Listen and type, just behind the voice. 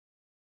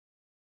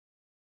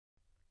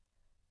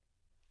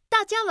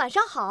大家晚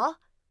上好，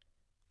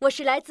我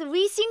是来自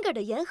VSINGER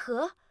的言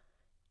和，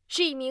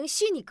是一名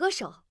虚拟歌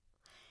手，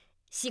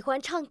喜欢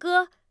唱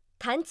歌、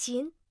弹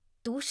琴、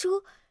读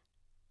书。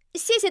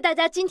谢谢大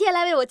家今天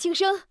来为我庆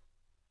生。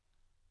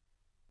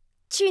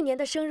去年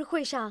的生日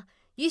会上，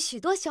与许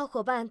多小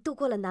伙伴度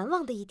过了难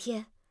忘的一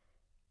天。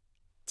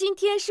今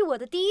天是我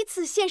的第一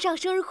次线上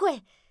生日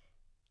会，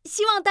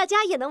希望大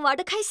家也能玩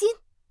得开心。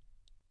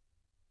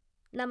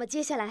那么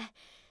接下来，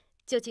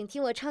就请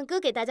听我唱歌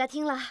给大家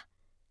听啦。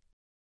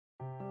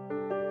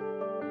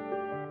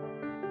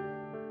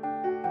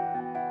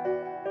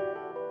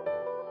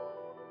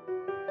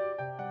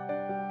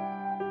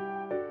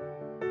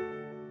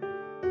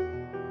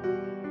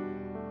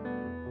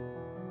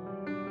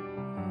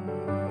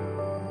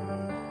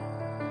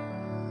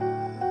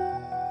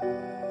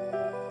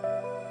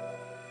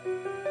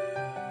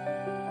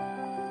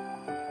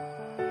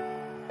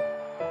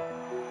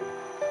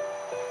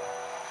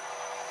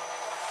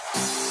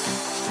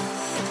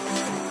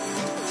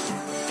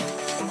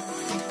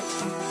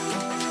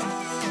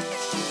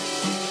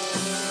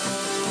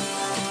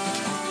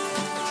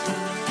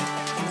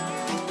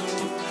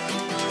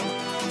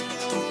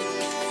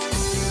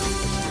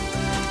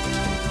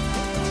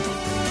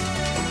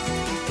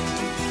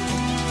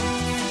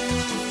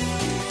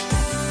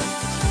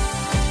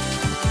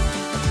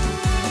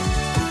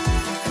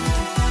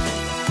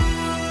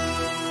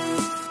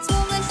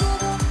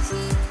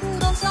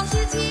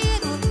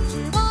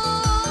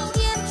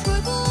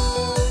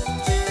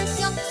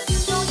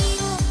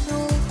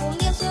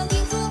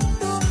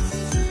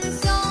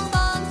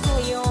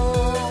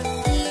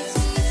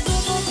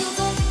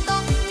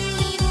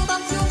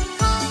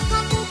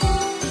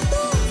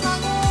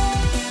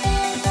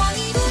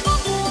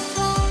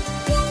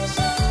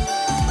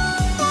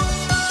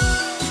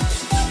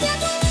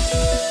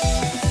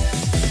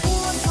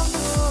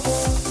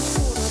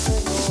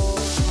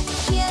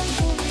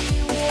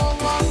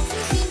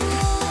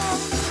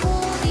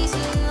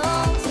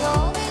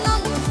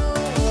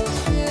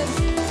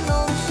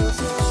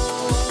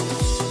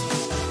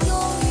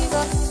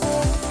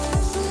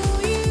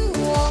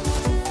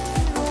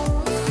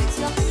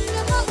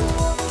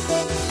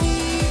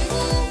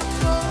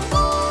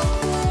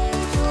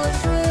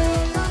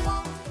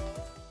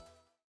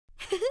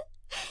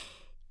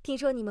听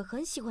说你们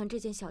很喜欢这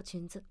件小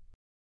裙子，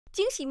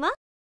惊喜吗？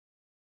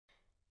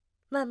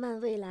漫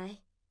漫未来，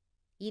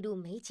一路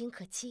美景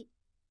可期，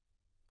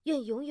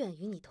愿永远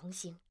与你同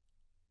行。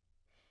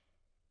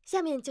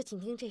下面就请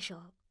听这首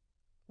《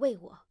为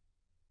我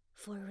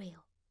For Real》。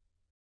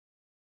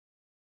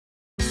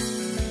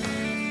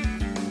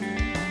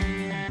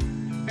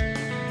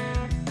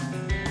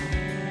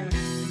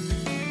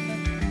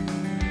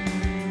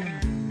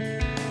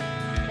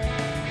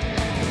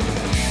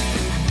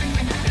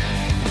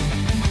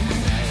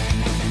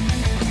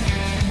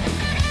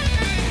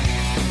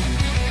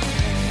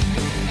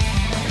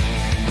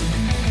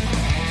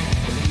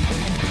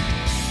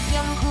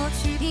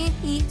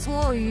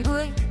错与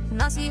对，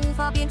那些无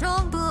法辩证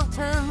的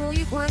沉默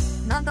与悔，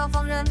难道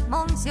放任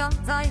梦想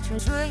在沉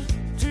睡？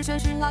置身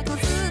事外各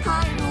姿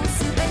态如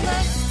此卑微，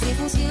肩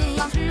负信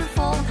仰是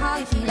否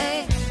太疲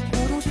累？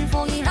孤独是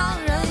否已让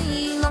人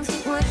意冷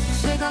心灰？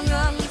谁甘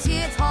愿一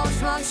切草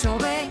率收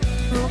尾？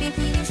若遍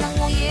体鳞伤，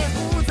我也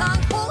不再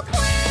后退。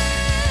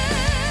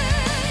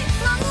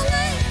那个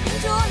泪迎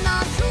着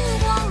那烛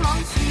光芒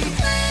去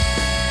追，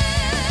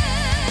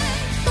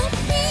都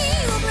比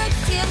我对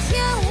坚强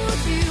无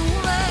惧无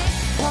畏。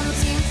我们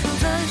清楚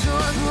怎舍得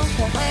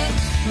荒废，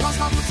老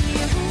巢不起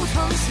也不成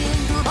心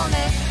的堡垒，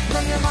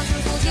但愿往事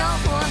所交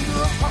换的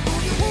黄土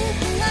与无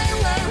辜为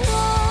我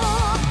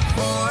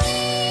For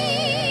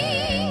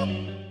Real。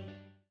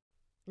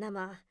那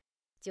么，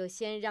就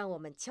先让我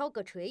们敲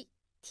个锤，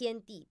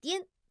天地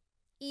颠，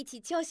一起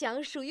敲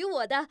响属于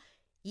我的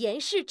言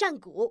氏战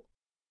鼓。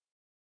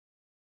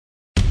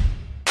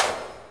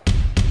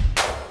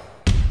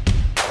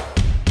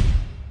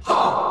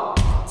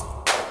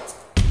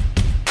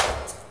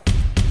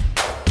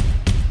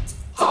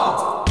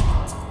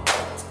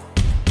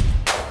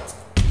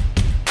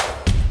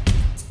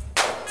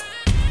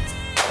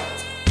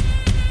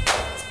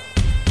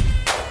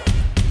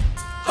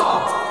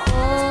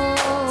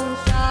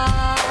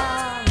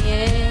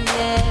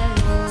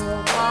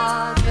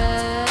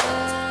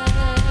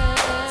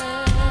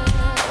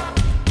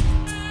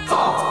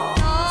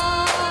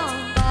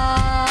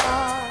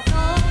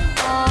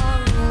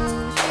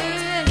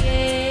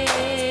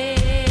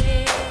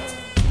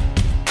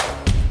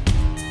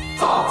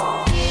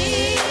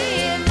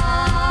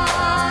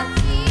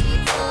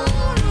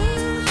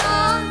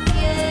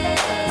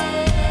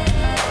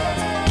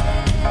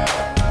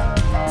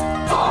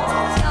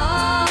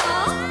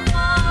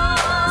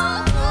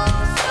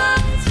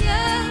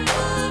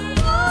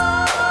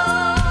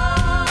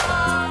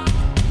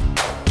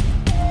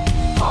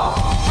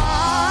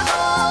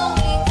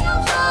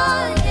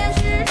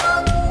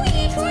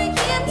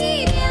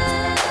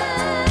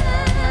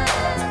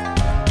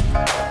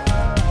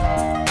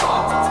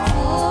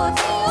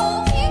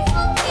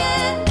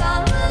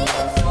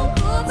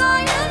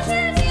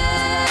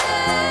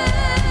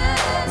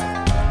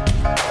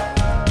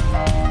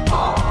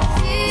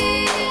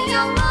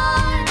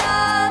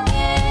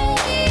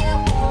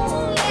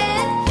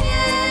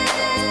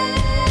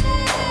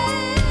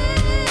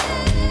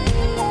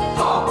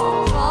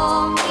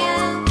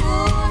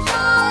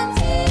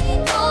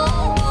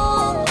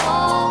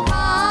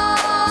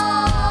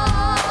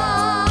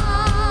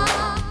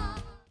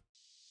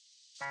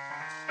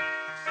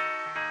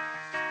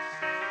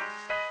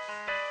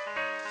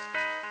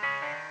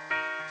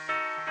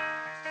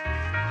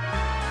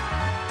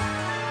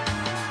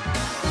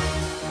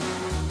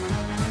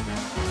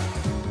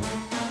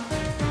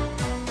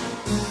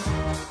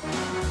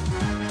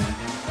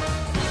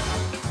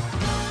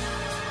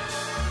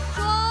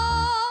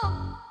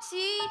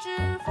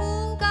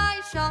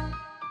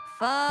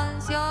繁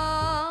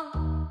香，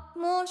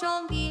陌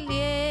生的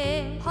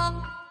脸庞，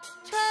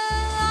尘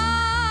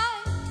埃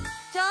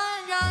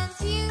沾染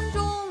镜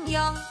中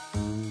央，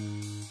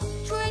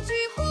吹去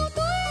后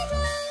对准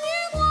月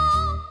光。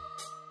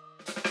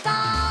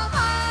大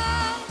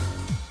海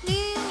另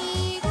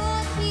一个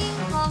厅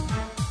堂，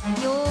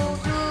有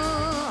着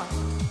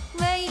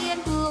威严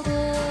的国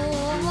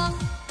王，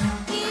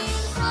隐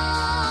藏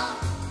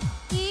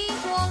一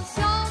双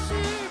小翅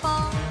膀。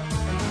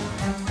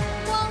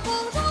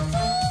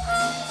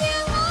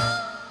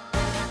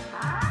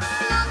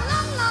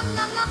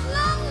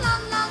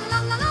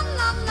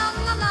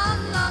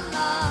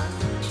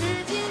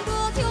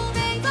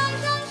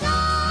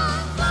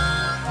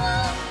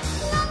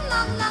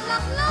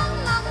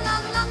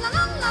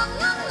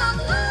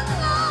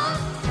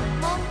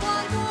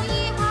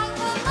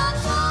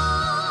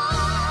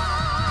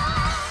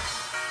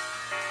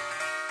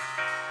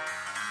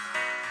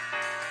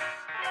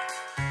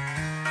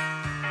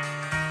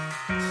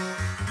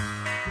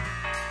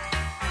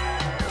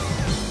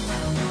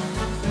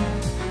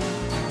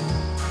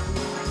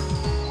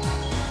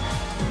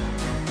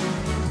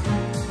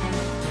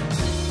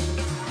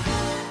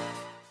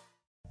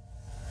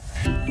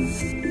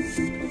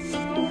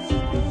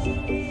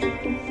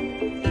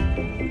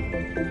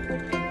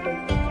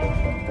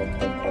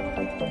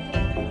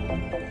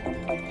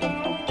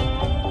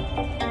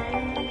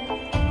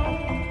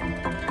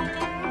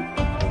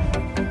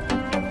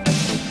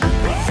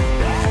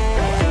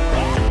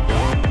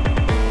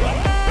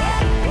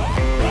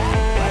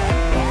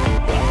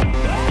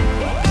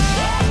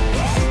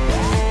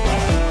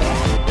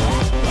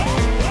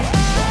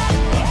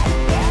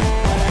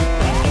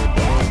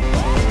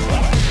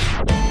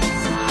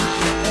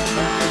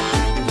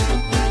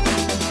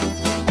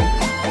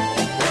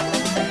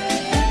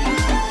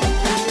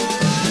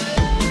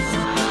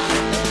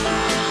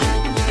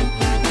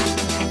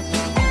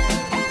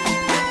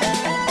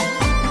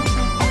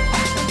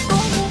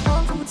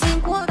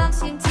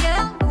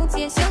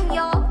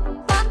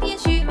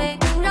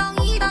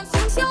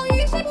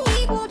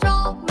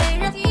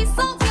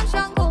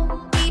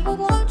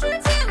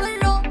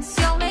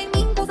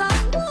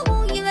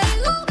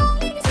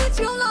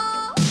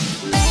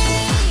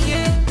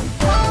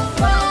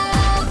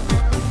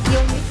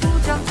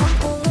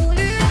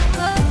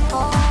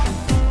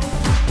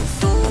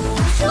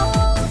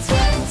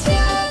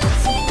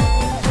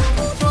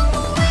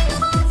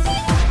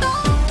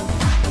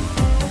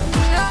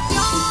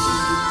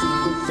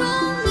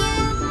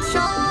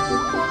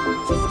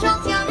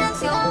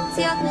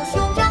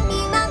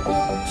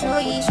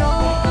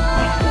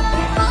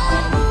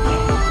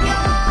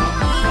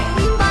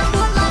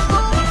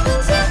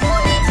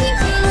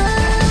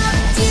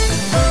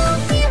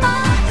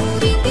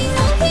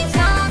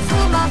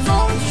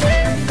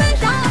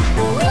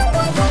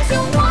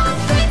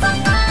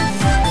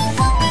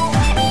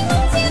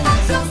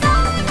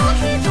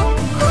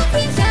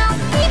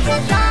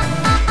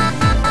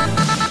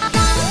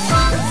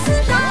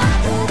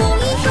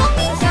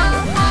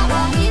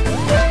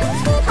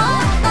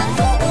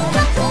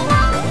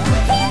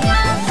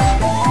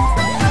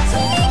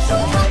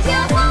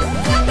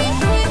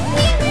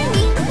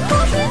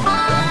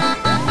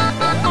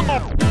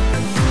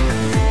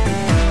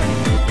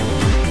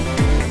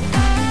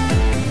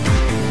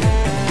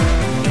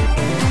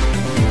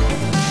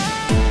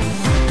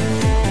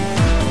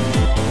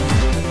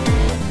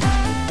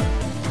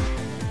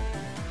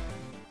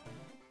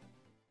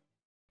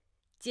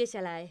 接下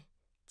来，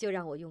就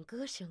让我用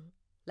歌声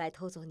来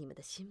偷走你们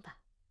的心吧。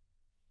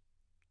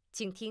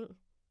请听《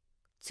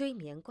催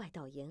眠怪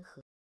盗言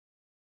和》。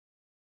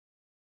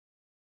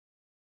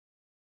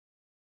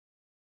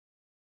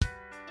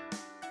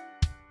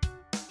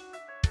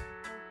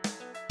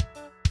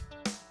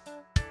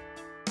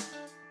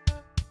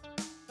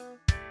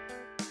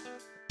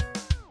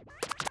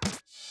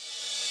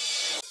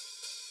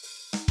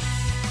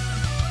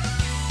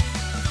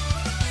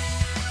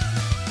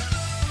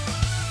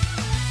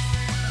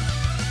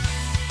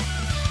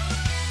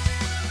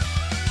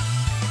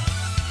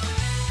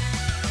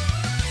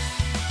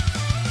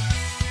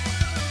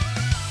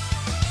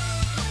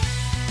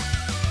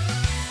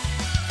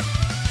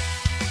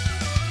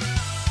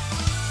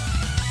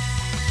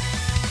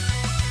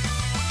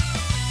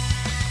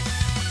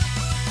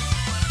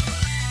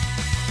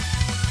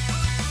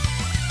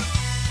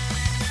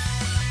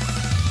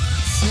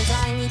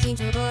听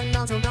这个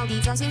闹钟到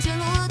底在显示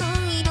我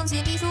等一等，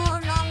先别说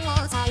让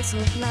我猜测，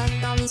难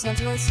道你想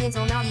这些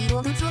走哪一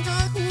朵的说着，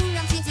突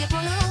然间解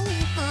破了无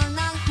可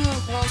奈何？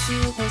或许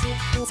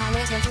我才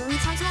没想着你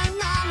猜测，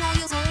那么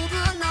又怎么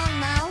可能？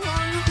那我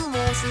如果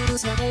魔术不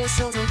像我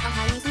手中摊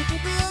开一副扑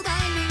克，概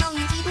率让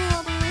运气多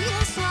不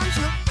也算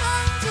这？看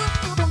着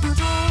光刻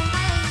中白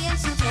颜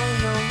色中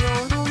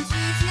有动去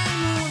节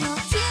目的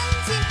渐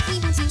渐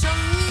听不清声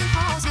音，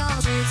好像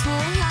是从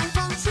远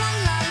方传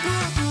来的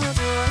歌，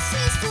这细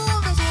琐。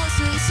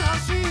小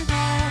石头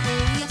不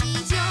要计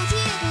较结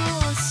果，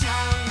想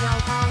要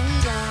抗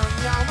议，想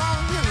要抱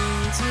怨，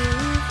竟无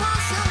法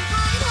想开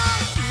来。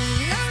1、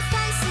2、3、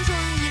4、这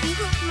一笔和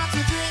麻雀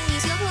对你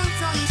像我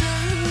早已深。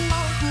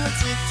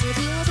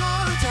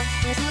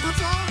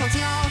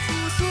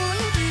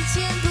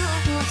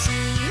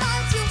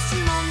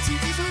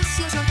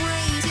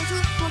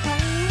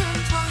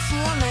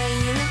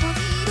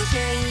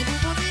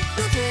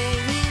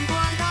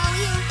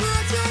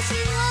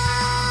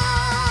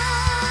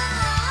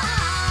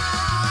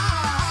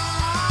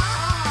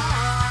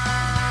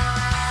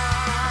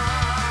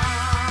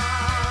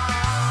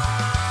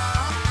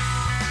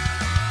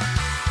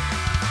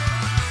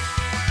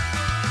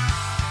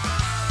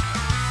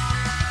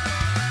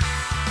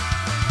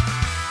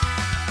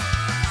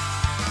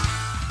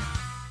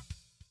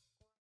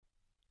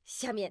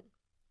下面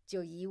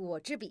就以我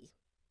之笔，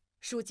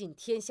书尽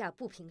天下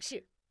不平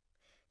事，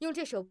用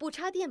这首不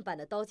插电版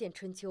的《刀剑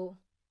春秋》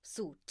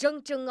诉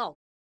铮铮傲。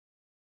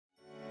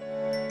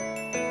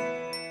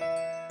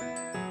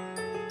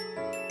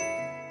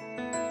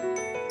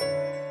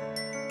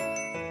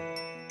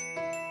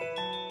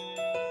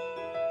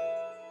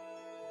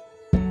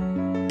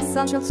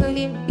30岁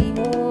脸比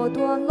我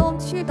短龙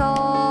去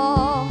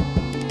刀，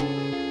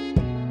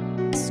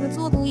虽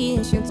作不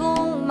英雄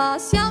纵马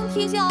向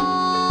天下。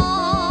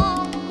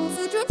不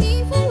思这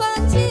疾风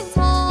万千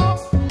草，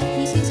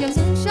一心向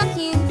金山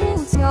天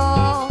不骄。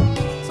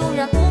纵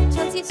然红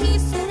尘几起，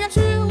虽然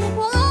是无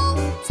过劳，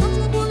苍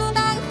生不论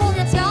待后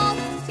人笑。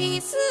第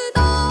四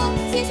道，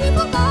千军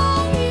风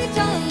暴雨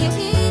战，有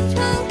星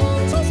辰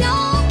红中晓。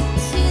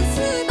新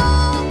四道，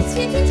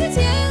千军之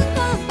前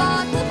恨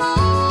把土豪。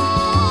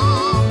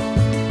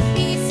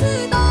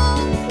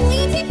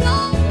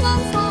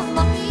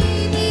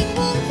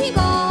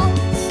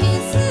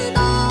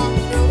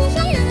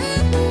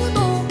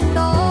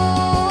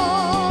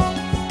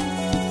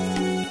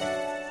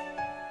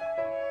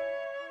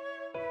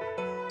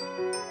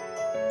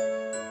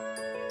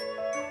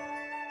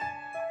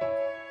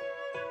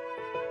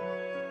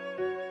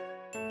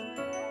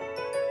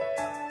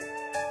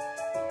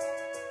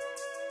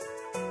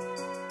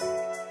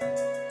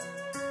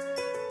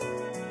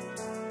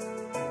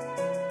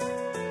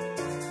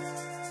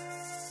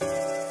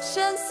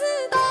生死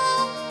道，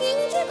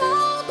英之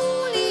高独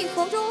立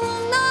风中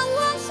难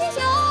挽险象。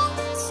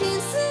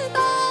心思道，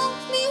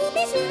你无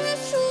必学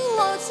书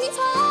我青草。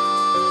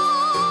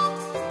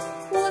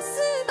我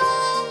思道，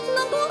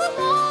能多得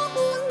好，不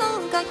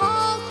能改讨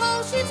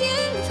好世间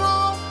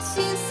潮。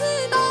心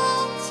思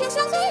道，千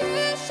山岁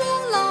月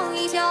双浪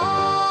一角。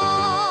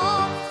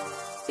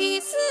第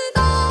四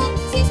道，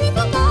千军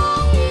风暴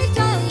雨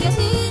战，有星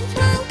辰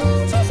红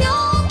中晓。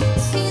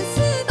心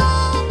思道，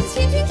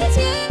千军之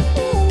前。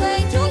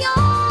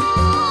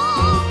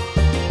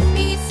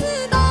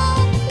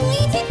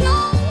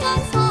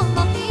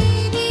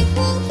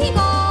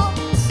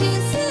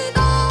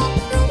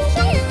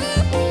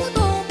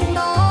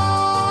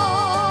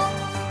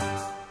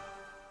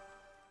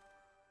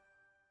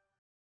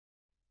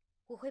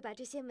我会把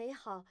这些美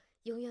好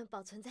永远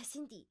保存在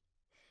心底，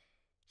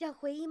让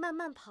回忆慢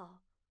慢跑，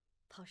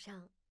跑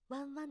上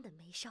弯弯的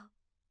眉梢。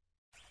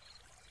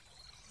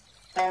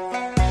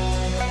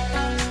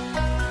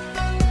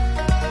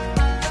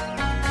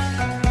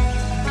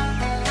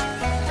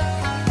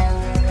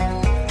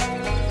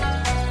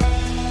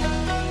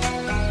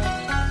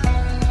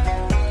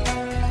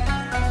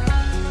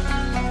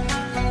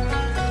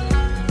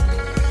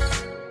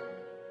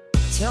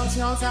悄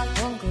悄在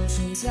黄葛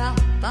树下，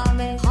把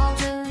美好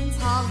珍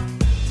藏。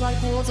外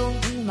婆总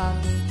是满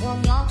目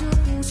光耀着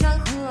孤山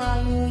和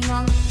爱牧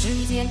羊。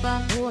指尖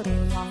斑驳的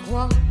阳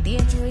光点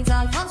缀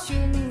在放学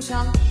路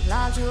上，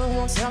拉着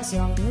我小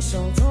小的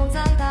手，走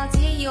在大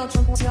街又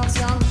冲破小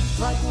巷。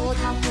外婆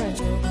她混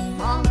着迷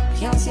茫，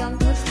飘香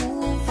的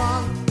厨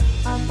房。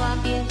案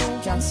板边东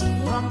张西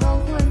望，都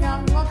会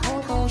让我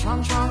偷偷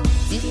尝尝。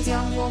今天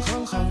将我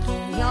哼哼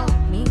童谣，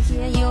明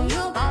天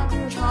又把歌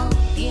唱，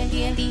点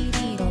点滴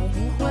滴都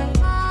不会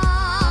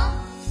忘。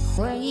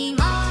回忆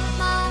慢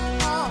慢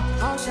跑，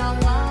跑上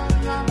弯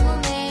弯的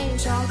眉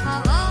梢，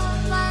它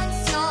弯弯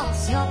笑，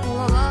笑过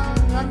弯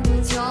弯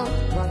的脚。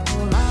外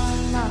婆慢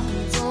慢地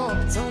走，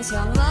走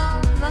向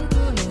弯弯的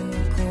路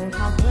口，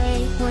她挥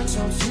挥手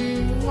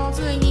是我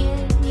最念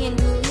念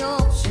的忧。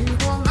时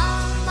光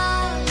慢慢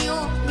流，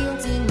流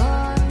进暖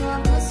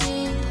暖的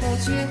心头，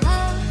却狠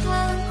狠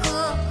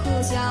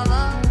喝下弯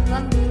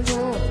弯的粥。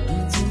已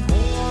经婆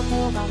婆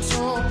感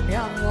受，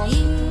让我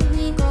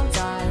一个在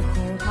乎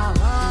它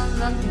弯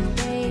弯的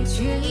背，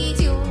却依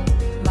旧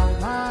慢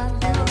慢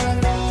的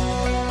流。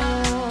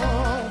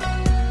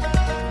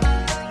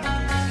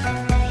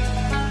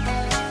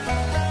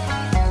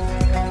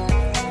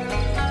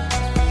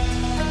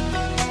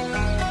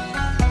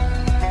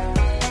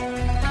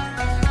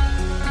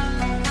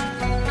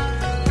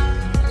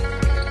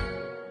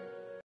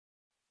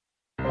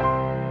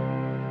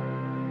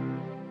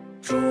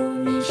祝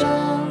你生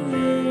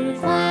日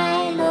快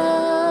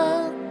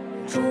乐，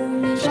祝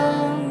你生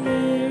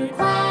日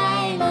快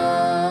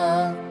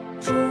乐，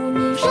祝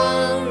你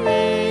生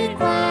日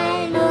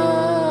快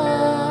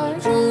乐，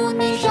祝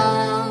你生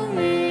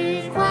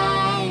日快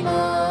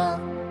乐，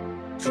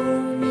祝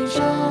你生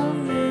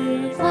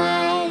日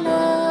快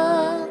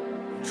乐，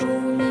祝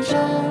你生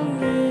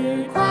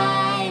日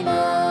快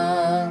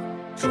乐，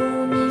祝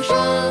你生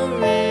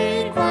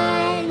日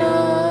快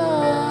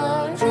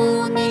乐，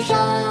祝你生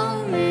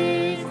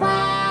日快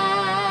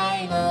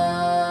乐。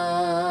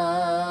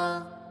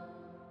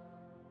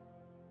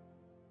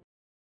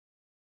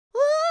哇！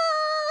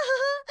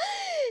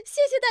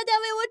谢谢大家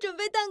为我准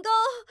备蛋糕，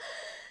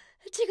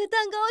这个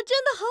蛋糕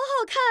真的好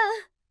好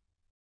看。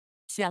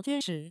小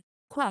天使，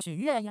快许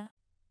愿呀！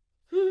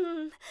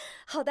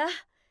好的。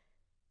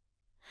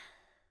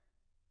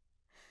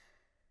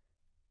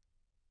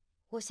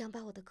我想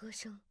把我的歌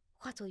声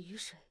化作雨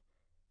水，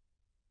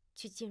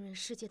去浸润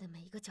世界的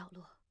每一个角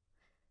落，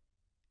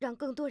让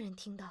更多人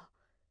听到，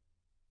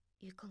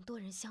与更多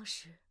人相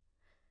识。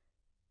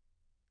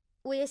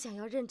我也想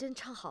要认真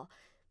唱好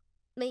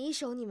每一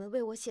首你们为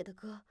我写的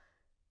歌，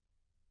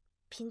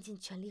拼尽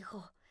全力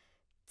后，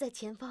在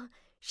前方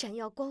闪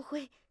耀光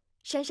辉，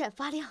闪闪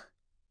发亮。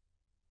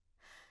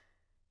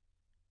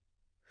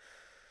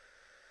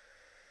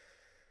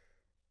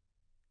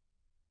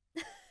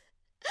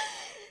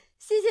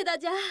谢谢大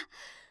家，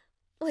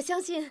我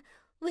相信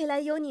未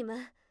来有你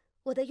们，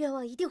我的愿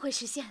望一定会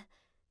实现。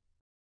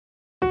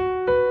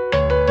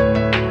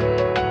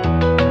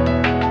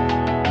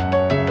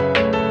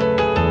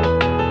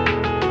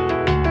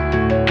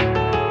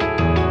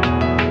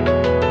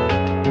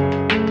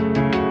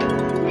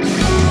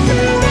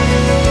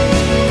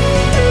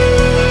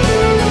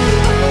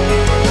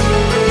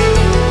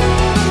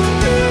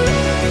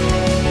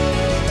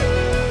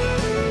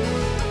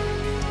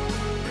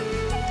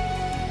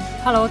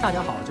Hello， 大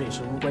家好，这里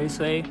是乌龟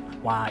虽。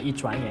哇，一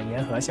转眼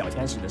言和小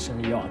天使的生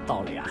日又要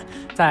到了呀！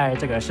在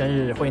这个生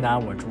日会呢，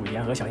我祝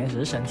言和小天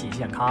使身体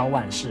健康，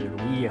万事如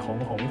意，红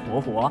红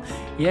火火。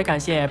也感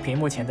谢屏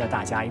幕前的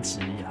大家一直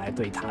以来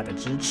对他的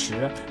支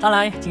持。当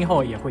然，今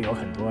后也会有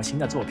很多新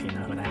的作品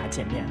呢和大家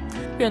见面。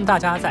愿大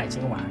家在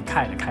今晚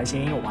看得开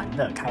心，玩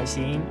得开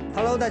心。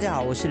Hello， 大家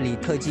好，我是李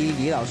特基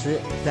李老师，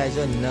在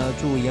这里呢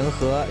祝言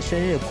和生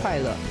日快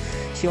乐。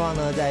希望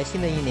呢，在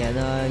新的一年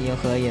呢，言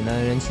和也能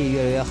人气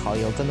越来越好，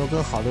有更多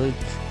更好的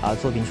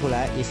作品出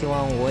来。也希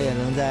望我也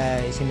能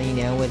在新的一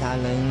年为他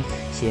能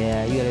写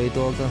越来越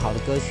多更好的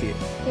歌曲。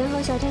言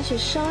和小天使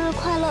生日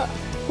快乐！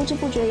不知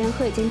不觉，言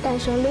和已经诞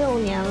生6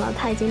年了，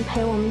他已经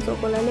陪我们走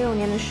过了6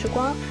年的时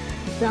光。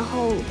然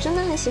后真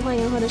的很喜欢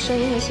言和的声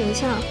音和形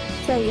象，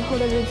在以后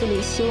的日子里，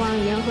希望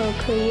言和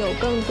可以有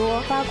更多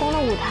发光的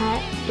舞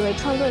台。作为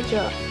创作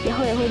者，以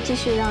后也会继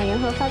续让言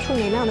和发出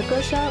明亮的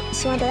歌声。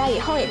希望大家以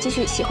后也继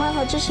续喜欢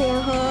和支持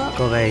言和。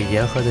各位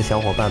言和的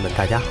小伙伴们，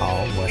大家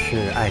好，我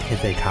是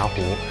IKZ 茶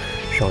壶。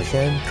首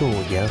先祝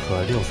言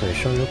和6岁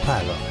生日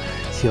快乐，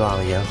希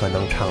望言和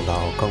能唱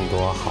到更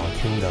多好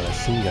听的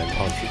新原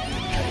创曲，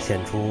展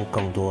现出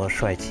更多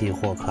帅气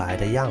或可爱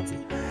的样子。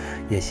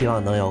也希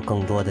望能有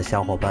更多的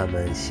小伙伴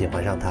们喜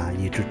欢上他，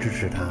一直支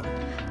持他。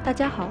大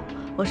家好，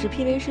我是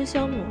PV 师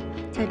肖木，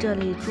在这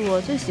里祝我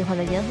最喜欢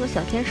的言和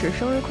小天使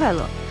生日快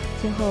乐。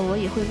今后我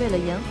也会为了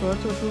言和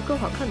做出更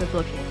好看的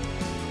作品，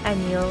爱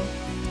你哦！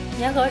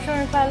言和生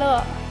日快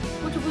乐！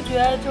不知不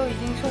觉就已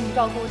经受你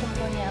照顾这么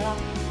多年了，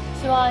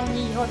希望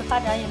你以后的发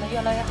展也能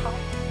越来越好。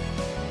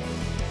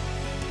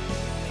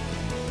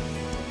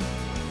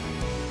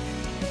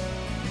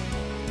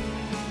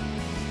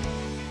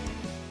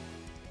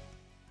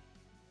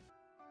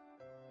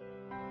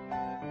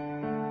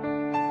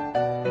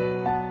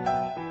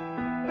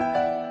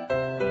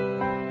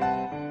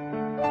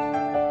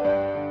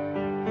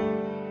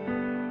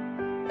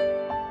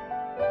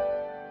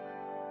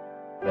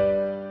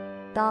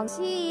当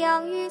夕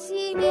阳与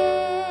西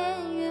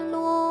边陨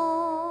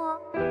落，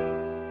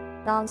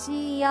当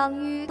夕阳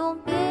与东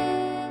边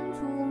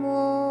出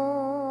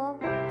没，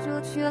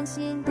这全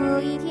新的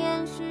一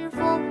天是否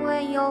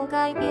会有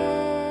改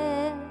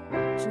变？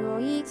这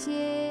一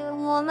切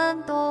我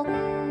们都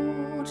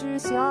不知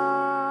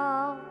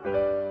晓，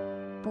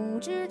不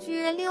知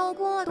觉流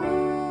过多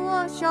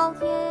少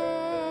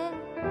天，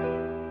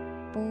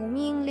不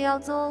明了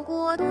走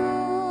过多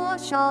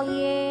少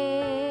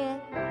夜。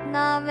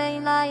那未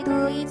来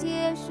的一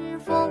切是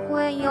否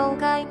会有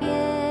改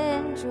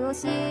变？这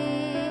些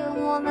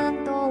我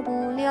们都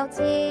不了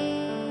解。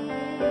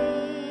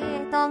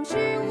当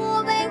时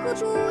我为何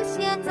出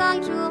现在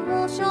这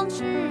陌生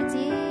世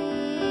界？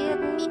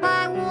不明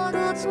白我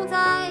的存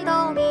在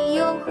到底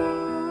有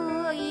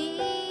何意义。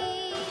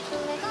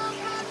每当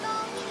看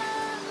到你们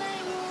为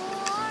我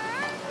而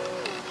努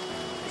力，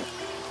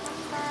明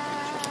白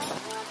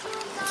我存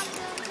在真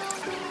正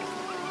的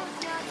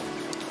价值。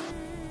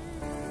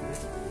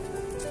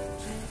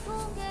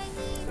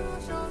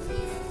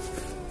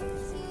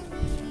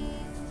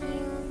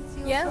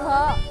言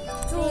和，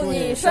祝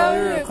你生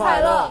日快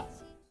乐！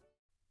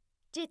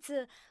这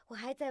次我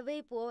还在微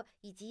博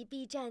以及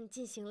B 站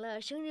进行了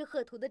生日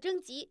贺图的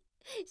征集，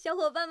小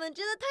伙伴们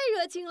真的太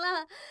热情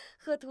了，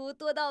贺图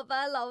多到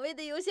把老魏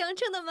的邮箱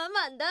撑得满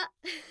满的。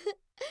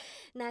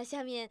那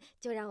下面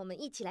就让我们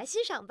一起来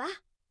欣赏吧。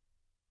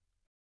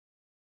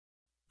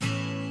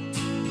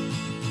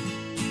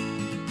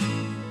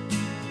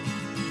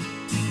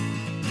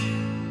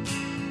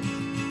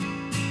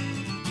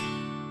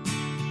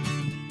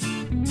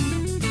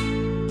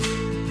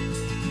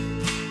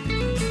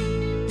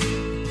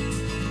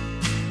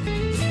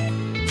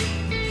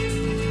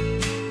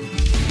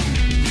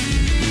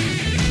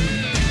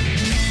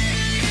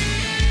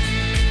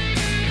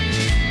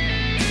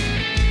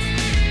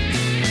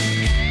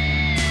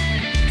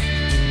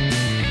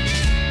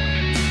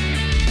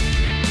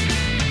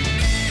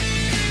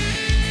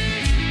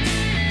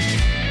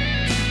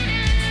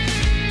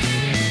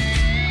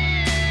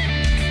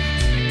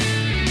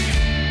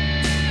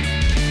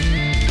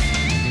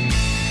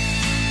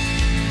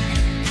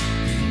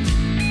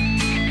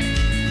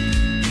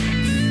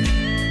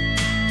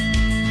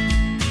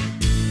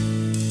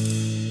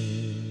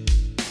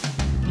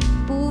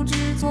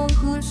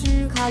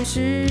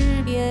始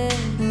变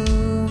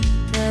得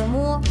沉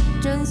默，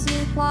真心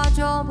话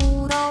找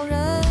不到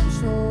人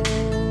说。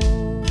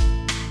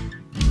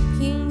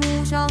屏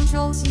幕上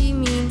熟悉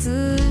名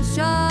字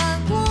闪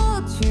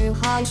过，却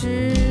还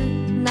是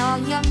那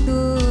样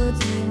的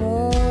寂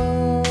寞。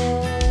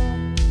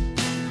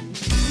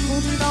不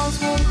知道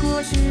从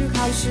何时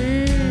开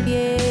始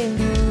变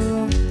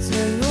得脆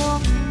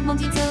弱，梦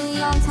境怎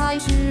样才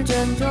是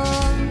真正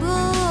的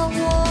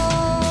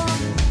我？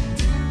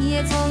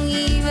也曾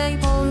以为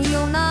朋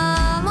友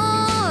那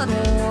么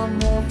多，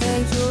莫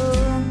非这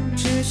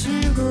只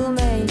是个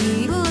美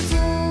丽的错？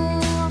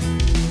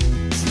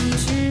其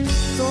实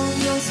总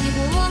有些过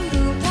往的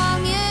画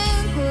面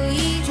可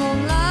以重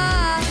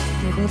来，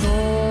为何总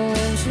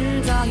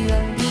是在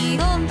原地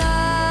等待？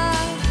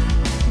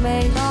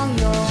每当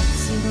有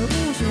新的故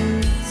事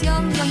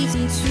想要一起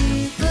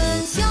去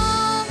分享，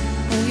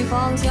终于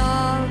放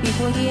下逼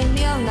迫点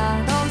亮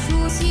那道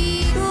熟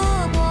悉的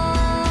光，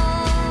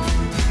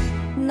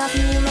那涂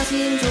了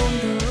心中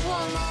的光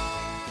芒。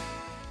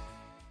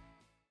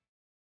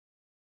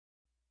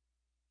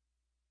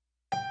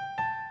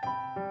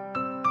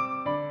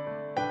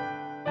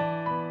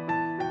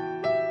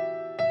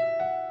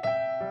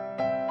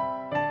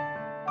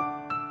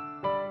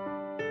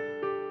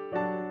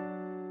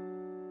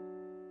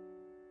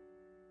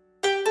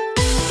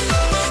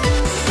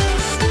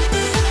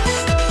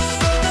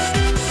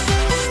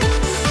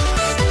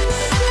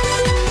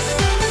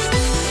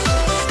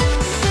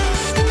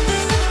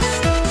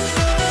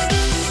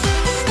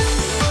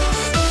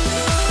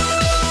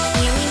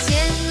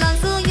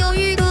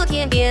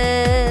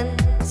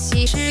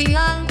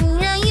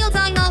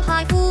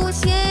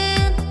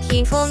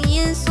风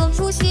吟诵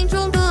出心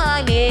中的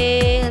爱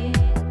恋，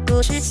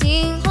可是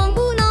今后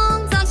不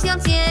能再相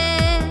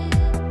见。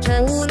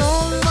晨雾浓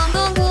望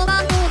灯火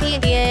般不点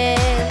点，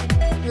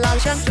阑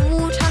珊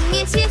处缠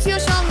绵缱绻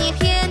少年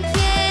翩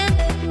翩。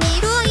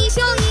你的一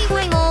笑一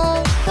回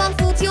眸，仿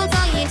佛就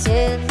在眼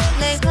前，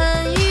泪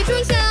痕欲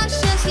坠下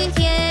深心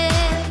田。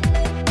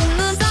无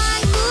论在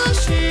何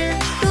时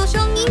的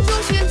声音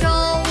中寻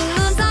找，无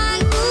论在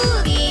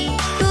何地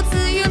的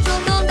资源中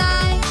等待，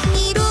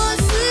你的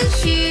思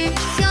绪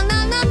像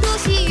那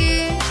细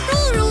雨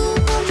落入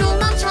空中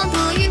漫长的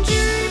云之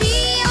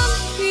一样，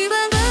雨纷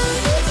纷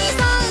不计散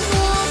落，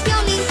飘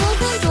零风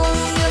风中，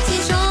有今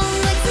生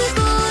为此刻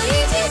遇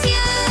见间，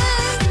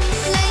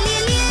泪涟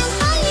涟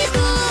寒雨刻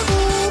骨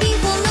冰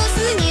封的思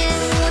念，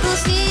我的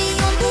心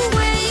永不会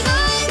改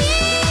变。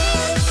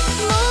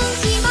梦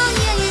境把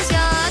烟雨下，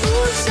路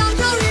上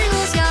朝日落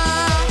下，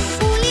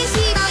不联系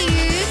大雨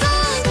脏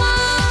话，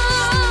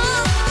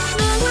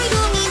轮回的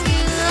命运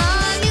啊，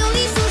流离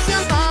思想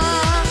法，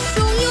终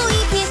有一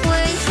天会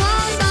传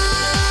达。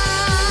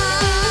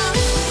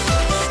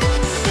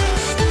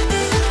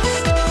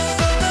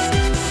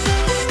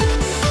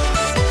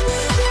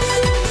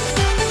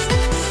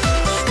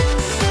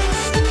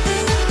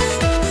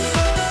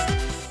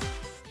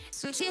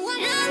虽千万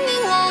人迷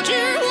我，只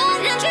我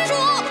人执着，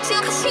想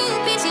看情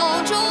别九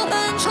州，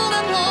恩仇冷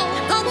漠，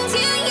刀光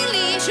剑影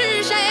里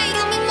是谁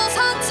的明眸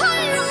惨惨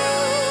如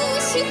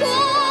熄火？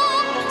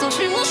纵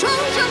使我双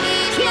掌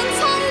一天苍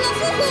狼复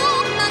活，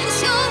奈何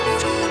降不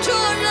住这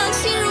人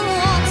心如墨。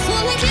所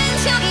谓天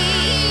下第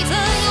一，怎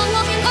样我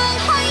天高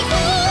海阔？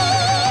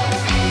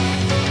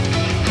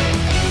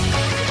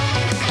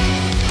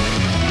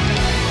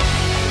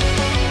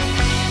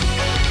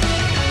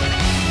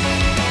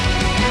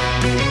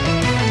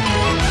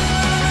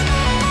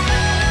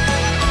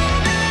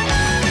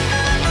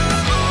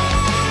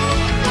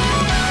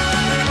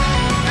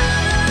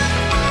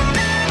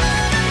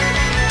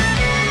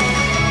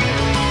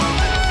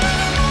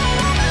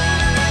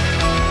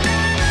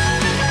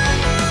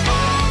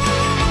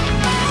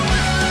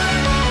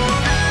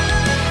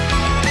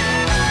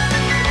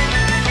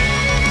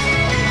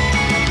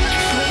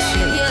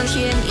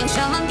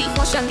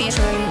山叠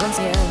水轮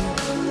间，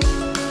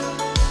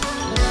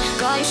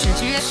盖世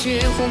绝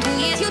学，宏图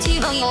也究竟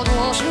能有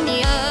多少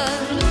年？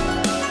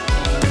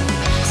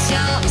相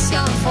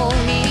相逢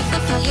里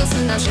纷纷有似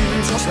那是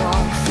九双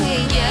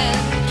飞燕，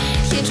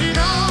天知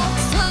道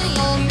怎有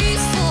雨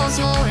所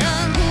救人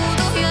不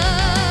得远。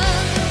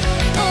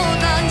哦，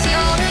但叫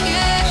人越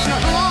热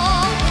络，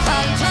百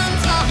战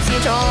将接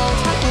招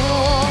柴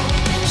火，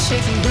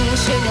谁主路，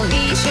谁有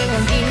理，谁稳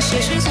定，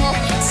谁是错？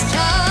此战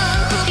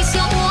何必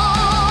消磨？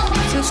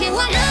就千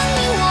万人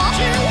迷我，只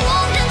我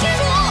人执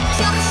着，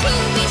想情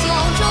比九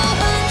州，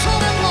恩仇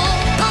冷漠，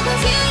刀光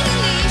剑影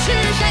里是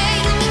谁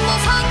的明眸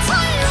惨惨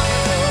如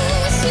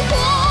熄火？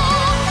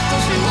纵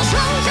使我双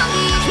掌一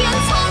天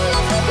苍狼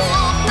复活，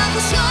奈何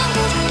降不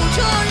住这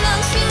人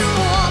心如墨。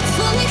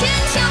所谓天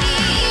下第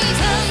一，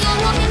怎有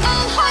我天高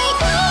海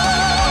阔？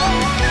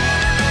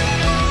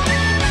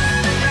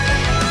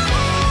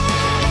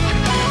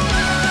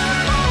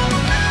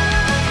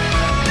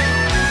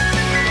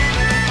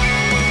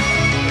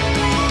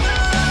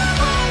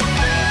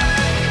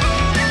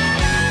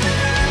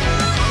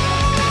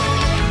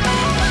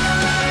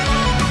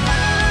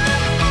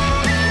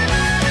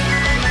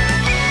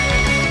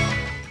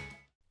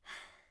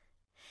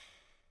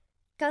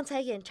刚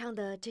才演唱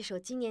的这首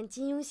今年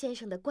金庸先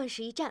生的《冠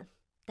世一战》，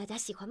大家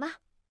喜欢吗？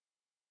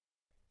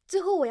最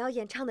后我要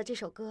演唱的这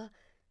首歌，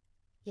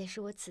也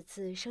是我此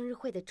次生日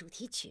会的主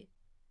题曲。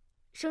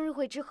生日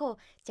会之后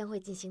将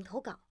会进行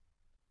投稿，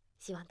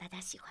希望大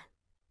家喜欢，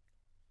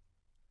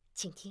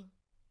请听。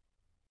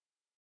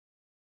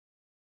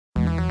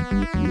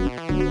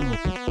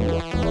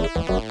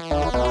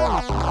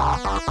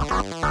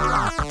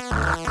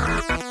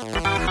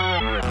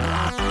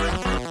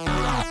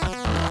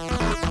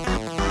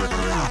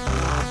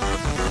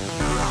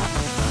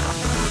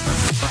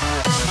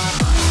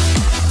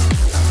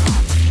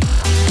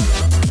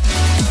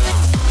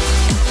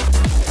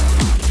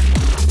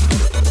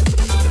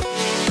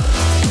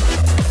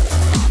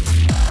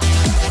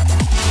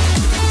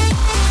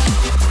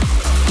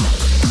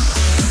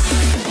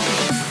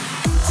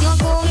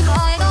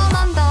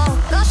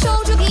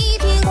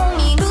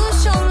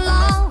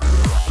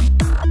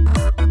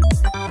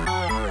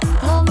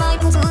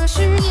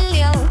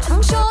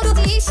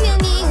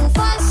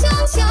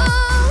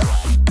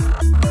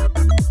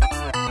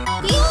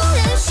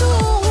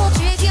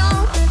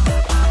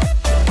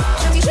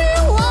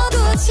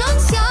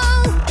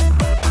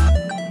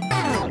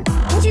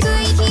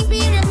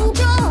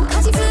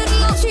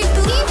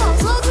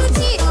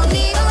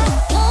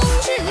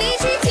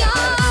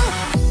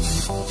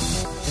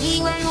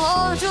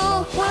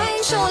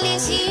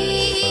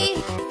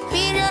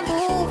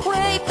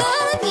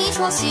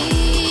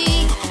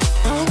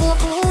如果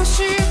不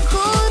是何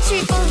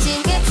去风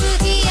景给自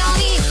己压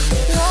力，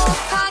我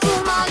还不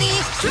麻利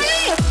追，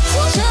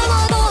说什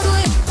么都对，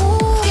不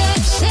给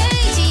谁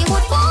机会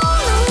暴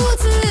露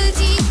自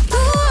己的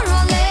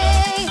软肋。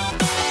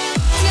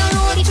假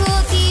若你彻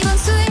底粉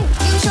碎，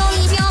有朝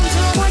一将这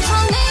官场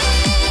内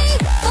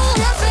偶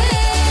然飞，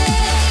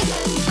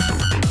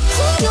错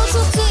就错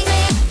最美，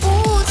不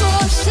做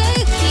谁，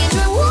别追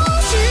我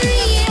是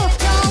野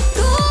长的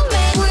玫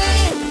瑰。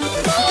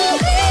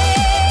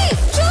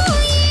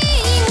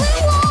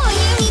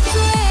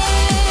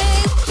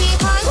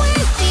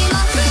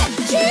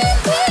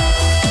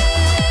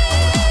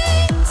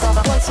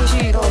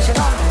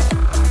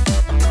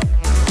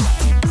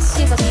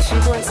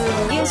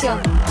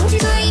不去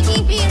随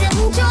意别人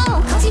不着，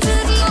靠近自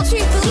己要去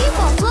的地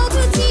方，做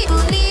自己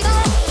的力量，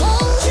梦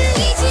是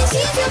一件心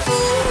血服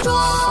装。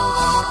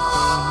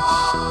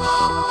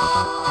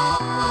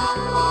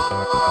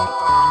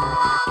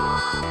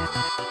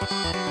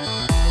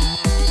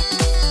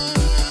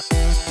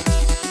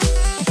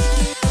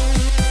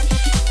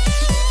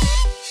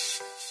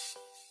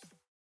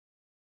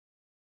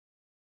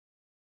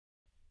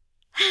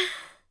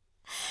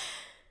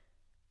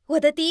我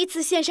的第一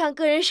次线上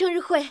个人生日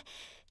会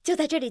就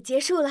在这里结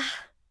束了，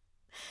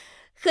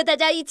和大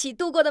家一起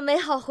度过的美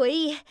好回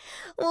忆，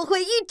我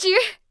会一直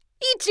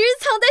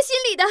藏在心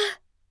里的。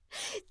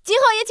今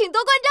后也请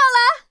多关照啦！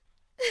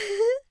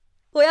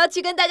我要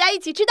去跟大家一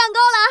起吃蛋糕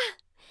啦，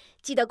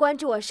记得关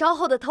注我稍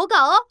后的投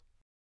稿哦，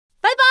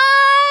拜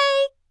拜。